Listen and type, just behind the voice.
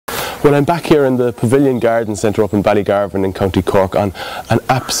Well, I'm back here in the Pavilion Garden Centre up in Ballygarvan in County Cork on an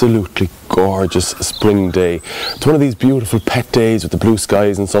absolutely gorgeous spring day. It's one of these beautiful pet days with the blue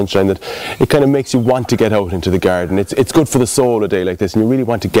skies and sunshine that it kind of makes you want to get out into the garden. It's good for the soul a day like this, and you really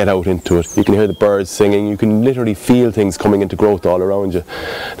want to get out into it. You can hear the birds singing, you can literally feel things coming into growth all around you.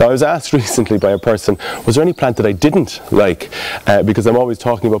 Now, I was asked recently by a person, was there any plant that I didn't like? Because I'm always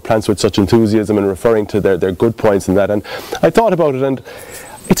talking about plants with such enthusiasm and referring to their good points and that, and I thought about it, and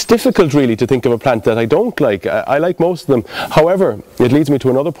it's difficult really to think of a plant that I don't like. I like most of them. However, it leads me to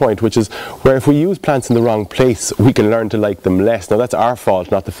another point, which is where if we use plants in the wrong place, we can learn to like them less. Now that's our fault,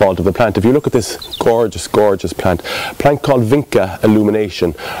 not the fault of the plant. If you look at this gorgeous, gorgeous plant, a plant called Vinca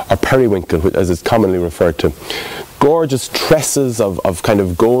illumination, or periwinkle as it's commonly referred to. Gorgeous tresses of kind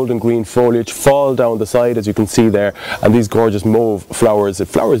of gold and green foliage fall down the side, as you can see there, and these gorgeous mauve flowers. It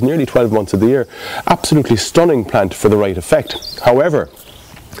flowers nearly 12 months of the year. Absolutely stunning plant for the right effect. However,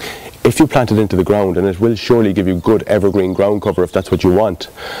 if you plant it into the ground, and it will surely give you good evergreen ground cover if that's what you want,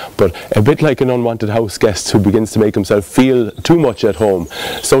 but a bit like an unwanted house guest who begins to make himself feel too much at home,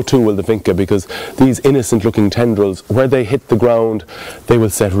 so too will the Vinca, because these innocent looking tendrils, where they hit the ground, they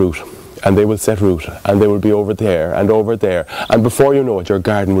will set root. And they will set root, and they will be over there, and before you know it, your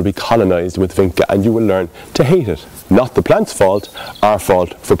garden will be colonised with Vinca, and you will learn to hate it. Not the plant's fault, our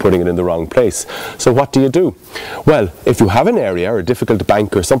fault for putting it in the wrong place. So what do you do? Well, if you have an area or a difficult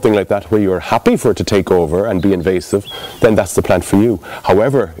bank or something like that where you're happy for it to take over and be invasive, then that's the plant for you.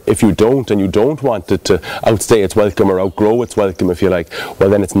 However, if you don't, and you don't want it to outstay its welcome or outgrow its welcome, if you like, well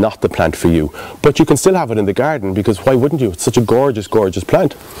then it's not the plant for you. But you can still have it in the garden, because why wouldn't you? It's such a gorgeous, gorgeous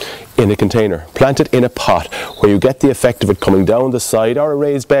plant. In a container, plant it in a pot where you get the effect of it coming down the side, or a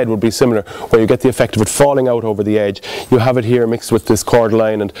raised bed would be similar, where you get the effect of it falling out over the edge. You have it here mixed with this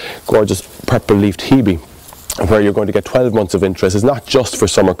cordyline and gorgeous purple leafed hebe, where you're going to get 12 months of interest. It's not just for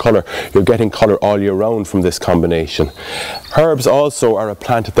summer colour, you're getting colour all year round from this combination. Herbs also are a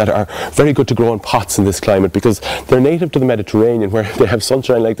plant that are very good to grow in pots in this climate, because they're native to the Mediterranean, where they have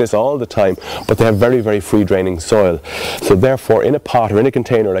sunshine like this all the time, but they have very, very free draining soil. So therefore, in a pot or in a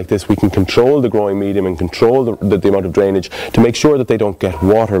container like this, we can control the growing medium and control the amount of drainage to make sure that they don't get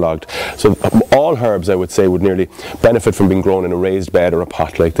waterlogged. So all herbs, I would say, would nearly benefit from being grown in a raised bed or a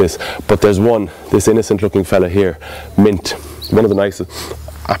pot like this. But there's one, this innocent looking fella here, mint, one of the nicest,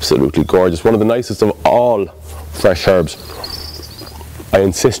 absolutely gorgeous, one of the nicest of all fresh herbs. I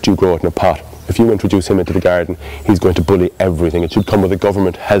insist you grow it in a pot. If you introduce him into the garden, he's going to bully everything. It should come with a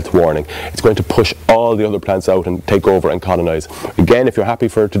government health warning. It's going to push all the other plants out and take over and colonise. Again, if you're happy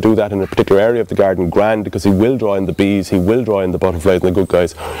for it to do that in a particular area of the garden, grand, because he will draw in the bees, he will draw in the butterflies and the good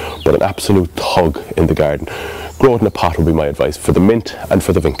guys, but an absolute thug in the garden. Grow it in a pot would be my advice for the mint and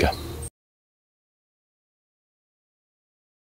for the Vinca.